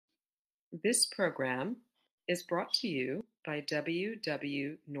This program is brought to you by W.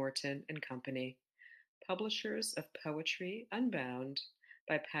 W. Norton and Company, publishers of Poetry Unbound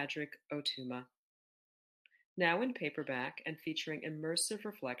by Padraig Ó Tuama. Now in paperback and featuring immersive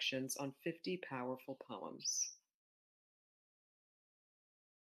reflections on 50 powerful poems.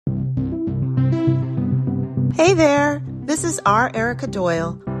 Hey there, this is R. Erica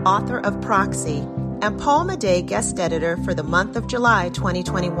Doyle, author of Proxy, and Poem a Day guest editor for the month of July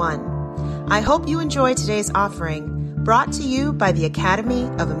 2021. I hope you enjoy today's offering, brought to you by the Academy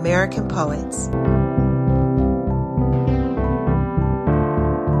of American Poets.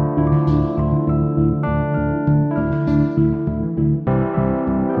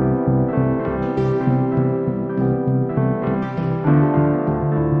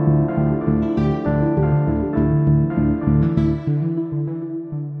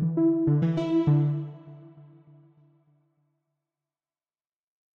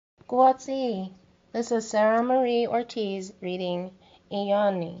 Guatsi. This is Sarah Marie Ortiz reading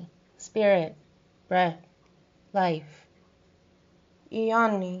Iyani, Spirit, Breath, Life.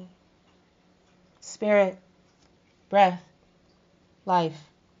 Iyani, Spirit, Breath, Life.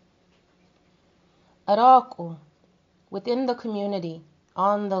 Araku, within the community,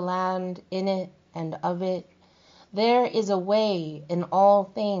 on the land, in it and of it, there is a way in all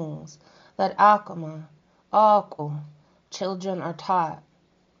things that Akama, Aku, children are taught.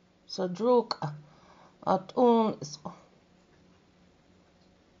 Sadruka, Atun.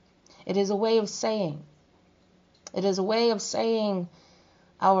 It is a way of saying. It is a way of saying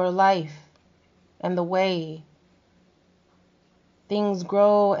our life and the way things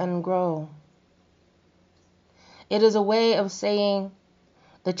grow and grow. It is a way of saying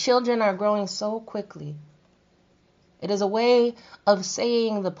the children are growing so quickly. It is a way of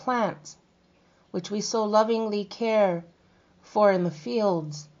saying the plants, which we so lovingly care for in the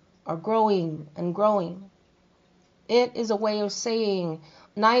fields, are growing and growing. It is a way of saying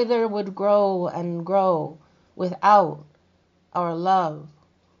neither would grow and grow without our love.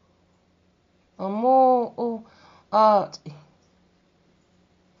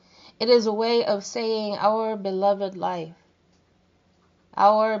 It is a way of saying our beloved life,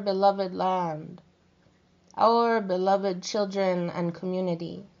 our beloved land, our beloved children and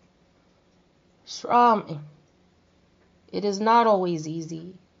community. Shram. It is not always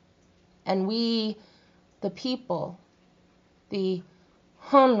easy. And we, the people, the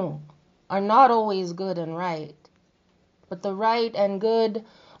Hanu, are not always good and right. But the right and good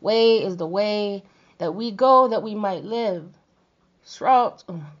way is the way that we go that we might live. Shrouds,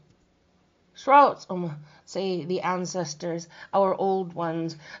 say the ancestors, our old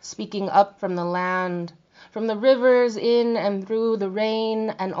ones, speaking up from the land, from the rivers in and through the rain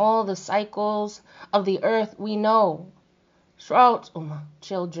and all the cycles of the earth we know. Shrouds,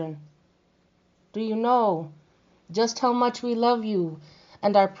 children. Do you know just how much we love you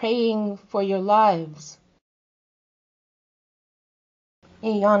and are praying for your lives?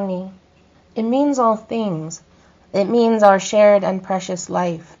 Iyani. It means all things. It means our shared and precious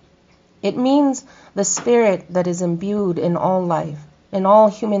life. It means the spirit that is imbued in all life, in all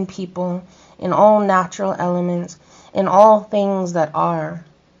human people, in all natural elements, in all things that are.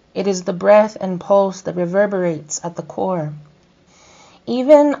 It is the breath and pulse that reverberates at the core.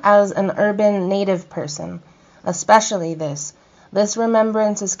 Even as an urban native person, especially this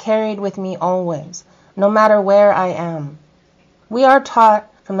remembrance is carried with me always, no matter where I am. We are taught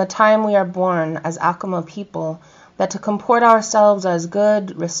from the time we are born as Akama people that to comport ourselves as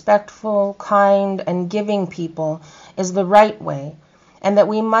good, respectful, kind, and giving people is the right way, and that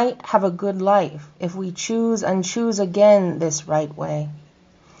we might have a good life if we choose and choose again this right way.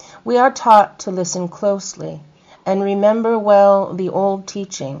 We are taught to listen closely and remember well the old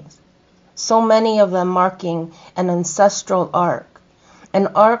teachings, so many of them marking an ancestral arc, an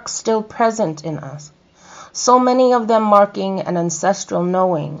arc still present in us, so many of them marking an ancestral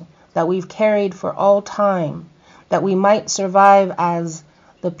knowing that we've carried for all time, that we might survive as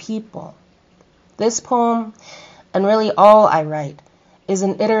the people. This poem, and really all I write, is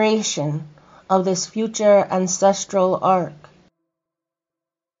an iteration of this future ancestral arc.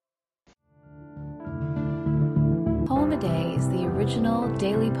 Poem a Day is the original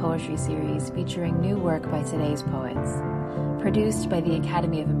daily poetry series featuring new work by today's poets. Produced by the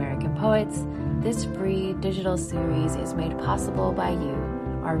Academy of American Poets, this free digital series is made possible by you,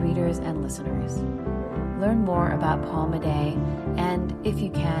 our readers and listeners. Learn more about Poem a Day, and if you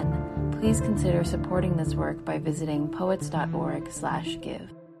can, please consider supporting this work by visiting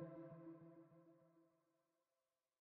poets.org/give.